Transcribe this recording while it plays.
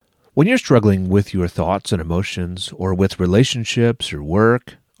When you're struggling with your thoughts and emotions, or with relationships or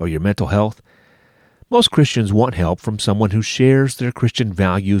work or your mental health, most Christians want help from someone who shares their Christian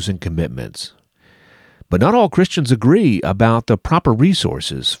values and commitments. But not all Christians agree about the proper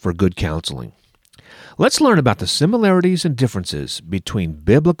resources for good counseling. Let's learn about the similarities and differences between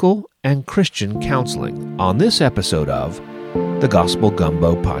biblical and Christian counseling on this episode of the Gospel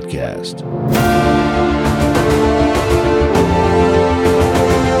Gumbo Podcast.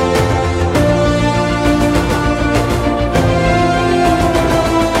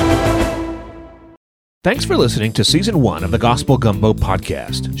 Thanks for listening to Season 1 of the Gospel Gumbo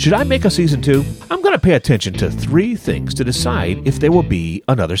Podcast. Should I make a Season 2? I'm going to pay attention to 3 things to decide if there will be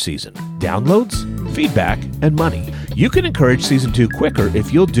another season: downloads, feedback, and money. You can encourage Season 2 quicker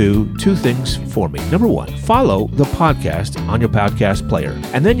if you'll do 2 things for me. Number 1, follow the podcast on your podcast player,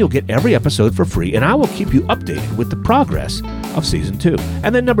 and then you'll get every episode for free, and I will keep you updated with the progress of Season 2.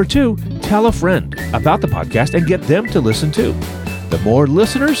 And then number 2, tell a friend about the podcast and get them to listen too. The more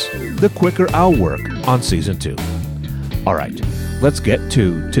listeners, the quicker I'll work on Season 2. All right, let's get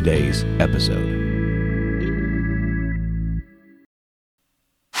to today's episode.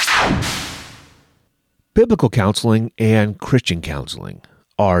 Biblical counseling and Christian counseling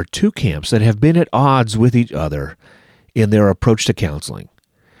are 2 camps that have been at odds with each other in their approach to counseling.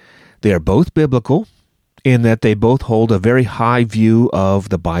 They are both biblical in that they both hold a very high view of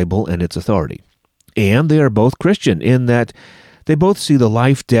the Bible and its authority. And they are both Christian in that they both see the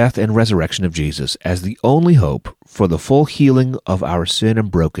life, death, and resurrection of Jesus as the only hope for the full healing of our sin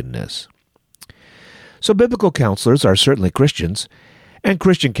and brokenness. So biblical counselors are certainly Christians, and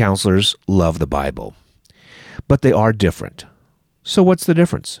Christian counselors love the Bible. But they are different. So what's the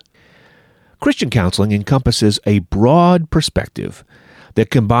difference? Christian counseling encompasses a broad perspective that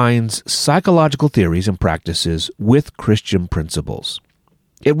combines psychological theories and practices with Christian principles.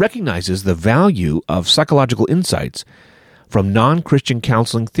 It recognizes the value of psychological insights from non-Christian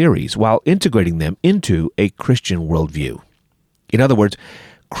counseling theories while integrating them into a Christian worldview. In other words,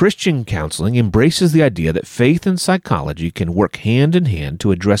 Christian counseling embraces the idea that faith and psychology can work hand in hand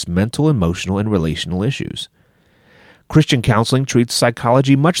to address mental, emotional, and relational issues. Christian counseling treats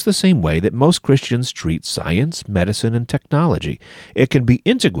psychology much the same way that most Christians treat science, medicine, and technology. It can be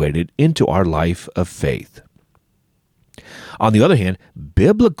integrated into our life of faith. On the other hand,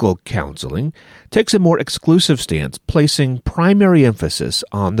 biblical counseling takes a more exclusive stance, placing primary emphasis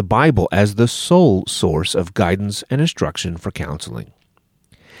on the Bible as the sole source of guidance and instruction for counseling.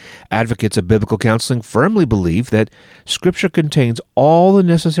 Advocates of biblical counseling firmly believe that Scripture contains all the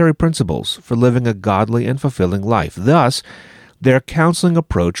necessary principles for living a godly and fulfilling life. Thus, their counseling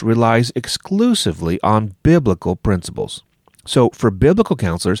approach relies exclusively on biblical principles. So, for biblical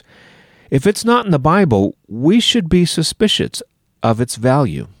counselors, if it's not in the Bible, we should be suspicious of its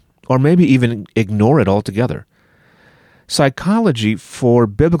value, or maybe even ignore it altogether. Psychology for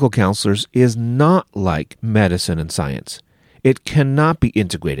biblical counselors is not like medicine and science. It cannot be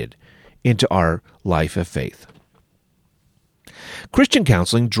integrated into our life of faith. Christian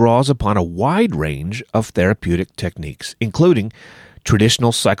counseling draws upon a wide range of therapeutic techniques, including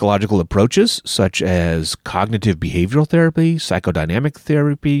traditional psychological approaches such as cognitive behavioral therapy, psychodynamic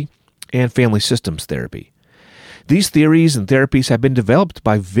therapy, and family systems therapy. These theories and therapies have been developed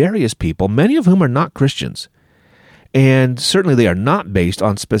by various people, many of whom are not Christians. And certainly they are not based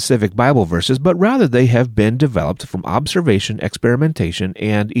on specific Bible verses, but rather they have been developed from observation, experimentation,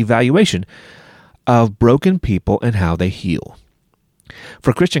 and evaluation of broken people and how they heal.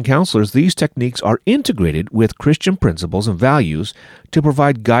 For Christian counselors, these techniques are integrated with Christian principles and values to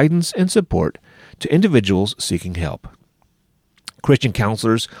provide guidance and support to individuals seeking help. Christian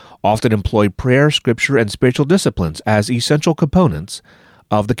counselors often employ prayer, scripture, and spiritual disciplines as essential components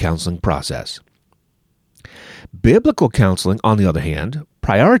of the counseling process. Biblical counseling, on the other hand,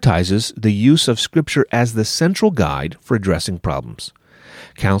 prioritizes the use of Scripture as the central guide for addressing problems.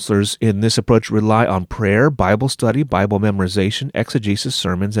 Counselors in this approach rely on prayer, Bible study, Bible memorization, exegesis,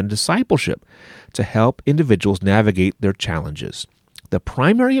 sermons, and discipleship to help individuals navigate their challenges. The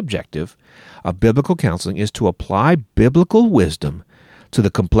primary objective of biblical counseling is to apply biblical wisdom to the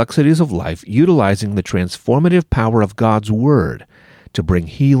complexities of life, utilizing the transformative power of God's Word to bring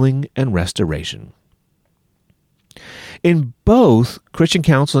healing and restoration. In both Christian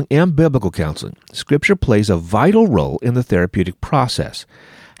counseling and biblical counseling, Scripture plays a vital role in the therapeutic process.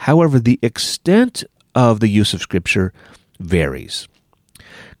 However, the extent of the use of Scripture varies.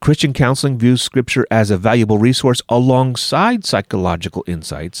 Christian counseling views Scripture as a valuable resource alongside psychological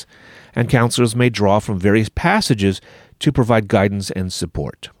insights, and counselors may draw from various passages to provide guidance and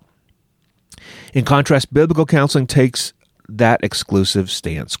support. In contrast, biblical counseling takes that exclusive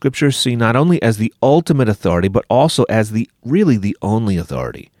stance. Scripture is seen not only as the ultimate authority, but also as the only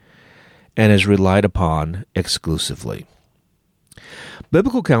authority, and is relied upon exclusively.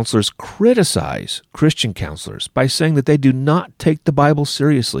 Biblical counselors criticize Christian counselors by saying that they do not take the Bible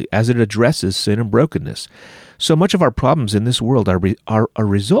seriously as it addresses sin and brokenness. So much of our problems in this world are a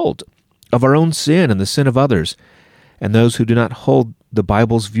result of our own sin and the sin of others, and those who do not hold the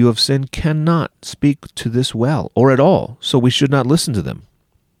Bible's view of sin cannot speak to this well or at all, so we should not listen to them.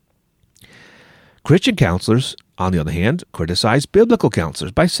 Christian counselors, on the other hand, criticize biblical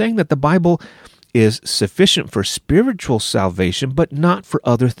counselors by saying that the Bible is sufficient for spiritual salvation, but not for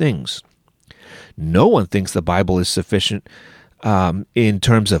other things. No one thinks the Bible is sufficient in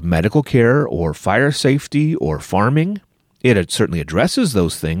terms of medical care or fire safety or farming. It certainly addresses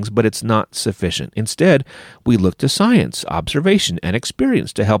those things, but it's not sufficient. Instead, we look to science, observation, and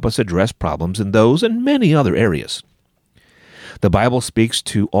experience to help us address problems in those and many other areas. The Bible speaks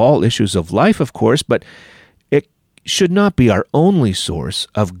to all issues of life, of course, but it should not be our only source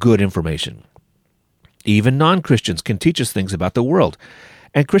of good information. Even non-Christians can teach us things about the world,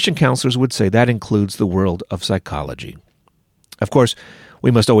 and Christian counselors would say that includes the world of psychology. Of course,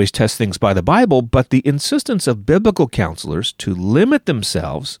 we must always test things by the Bible, but the insistence of biblical counselors to limit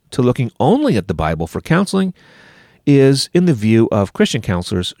themselves to looking only at the Bible for counseling is, in the view of Christian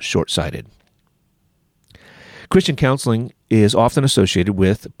counselors, short-sighted. Christian counseling is often associated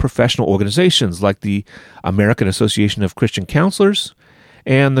with professional organizations like the American Association of Christian Counselors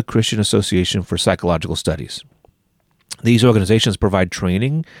and the Christian Association for Psychological Studies. These organizations provide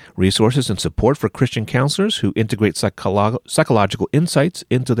training, resources, and support for Christian counselors who integrate psychological insights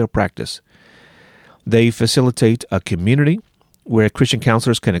into their practice. They facilitate a community where Christian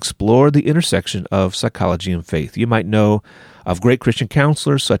counselors can explore the intersection of psychology and faith. You might know of great Christian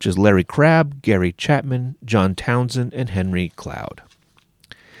counselors such as Larry Crabb, Gary Chapman, John Townsend, and Henry Cloud.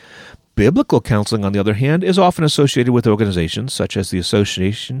 Biblical counseling, on the other hand, is often associated with organizations such as the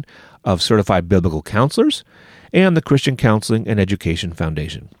Association of Certified Biblical Counselors and the Christian Counseling and Education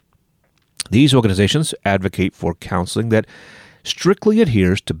Foundation. These organizations advocate for counseling that strictly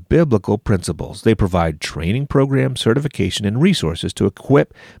adheres to biblical principles. They provide training programs, certification, and resources to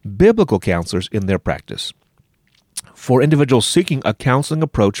equip biblical counselors in their practice. For individuals seeking a counseling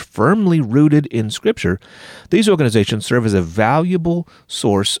approach firmly rooted in Scripture, these organizations serve as a valuable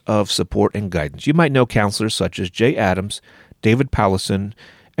source of support and guidance. You might know counselors such as Jay Adams, David Powlison,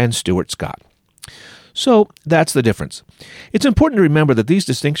 and Stuart Scott. So that's the difference. It's important to remember that these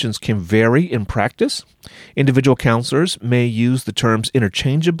distinctions can vary in practice. Individual counselors may use the terms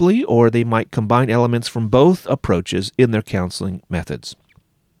interchangeably, or they might combine elements from both approaches in their counseling methods.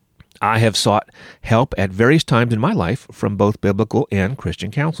 I have sought help at various times in my life from both biblical and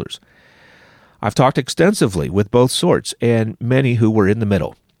Christian counselors. I've talked extensively with both sorts and many who were in the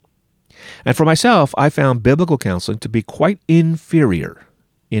middle. And for myself, I found biblical counseling to be quite inferior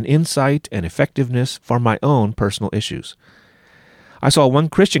in insight and effectiveness for my own personal issues. I saw one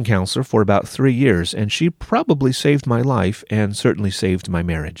Christian counselor for about 3 years, and she probably saved my life and certainly saved my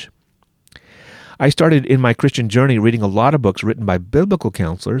marriage. I started in my Christian journey reading a lot of books written by biblical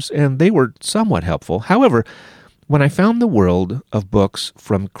counselors, and they were somewhat helpful. However, when I found the world of books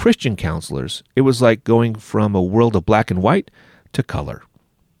from Christian counselors, it was like going from a world of black and white to color.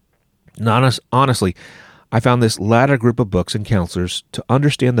 Honestly, I found this latter group of books and counselors to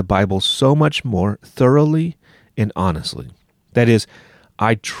understand the Bible so much more thoroughly and honestly. That is,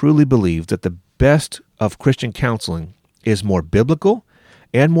 I truly believe that the best of Christian counseling is more biblical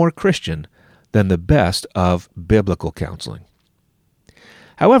and more Christian than the best of biblical counseling.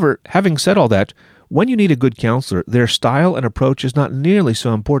 However, having said all that, when you need a good counselor, their style and approach is not nearly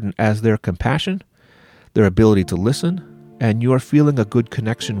so important as their compassion, their ability to listen, and your feeling a good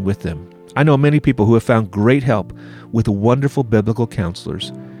connection with them. I know many people who have found great help with wonderful biblical counselors,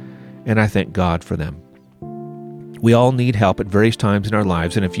 and I thank God for them. We all need help at various times in our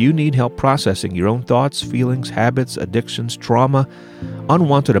lives, and if you need help processing your own thoughts, feelings, habits, addictions, trauma,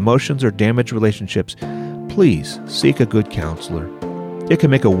 unwanted emotions, or damaged relationships, please seek a good counselor. It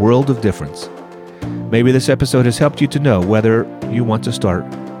can make a world of difference. Maybe this episode has helped you to know whether you want to start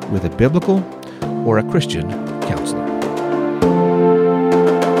with a biblical or a Christian counselor.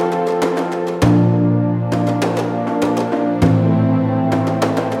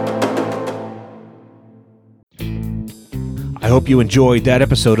 I hope you enjoyed that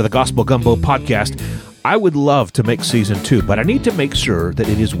episode of the Gospel Gumbo podcast. I would love to make season 2, but I need to make sure that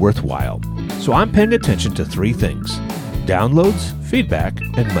it is worthwhile. So I'm paying attention to 3 things: downloads, feedback,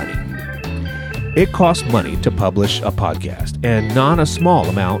 and money. It costs money to publish a podcast, and not a small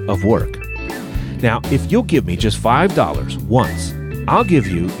amount of work. Now, if you'll give me just $5 once, I'll give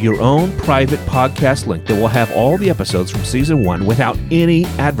you your own private podcast link that will have all the episodes from Season 1 without any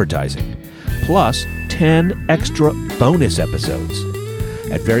advertising, plus 10 extra bonus episodes.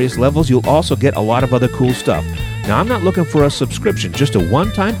 At various levels, you'll also get a lot of other cool stuff. Now, I'm not looking for a subscription, just a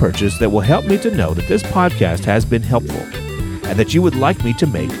one-time purchase that will help me to know that this podcast has been helpful and that you would like me to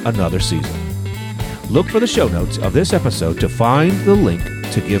make another season. Look for the show notes of this episode to find the link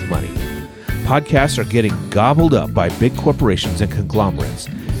to give money. Podcasts are getting gobbled up by big corporations and conglomerates.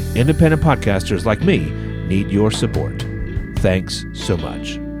 Independent podcasters like me need your support. Thanks so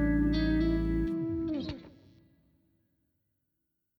much.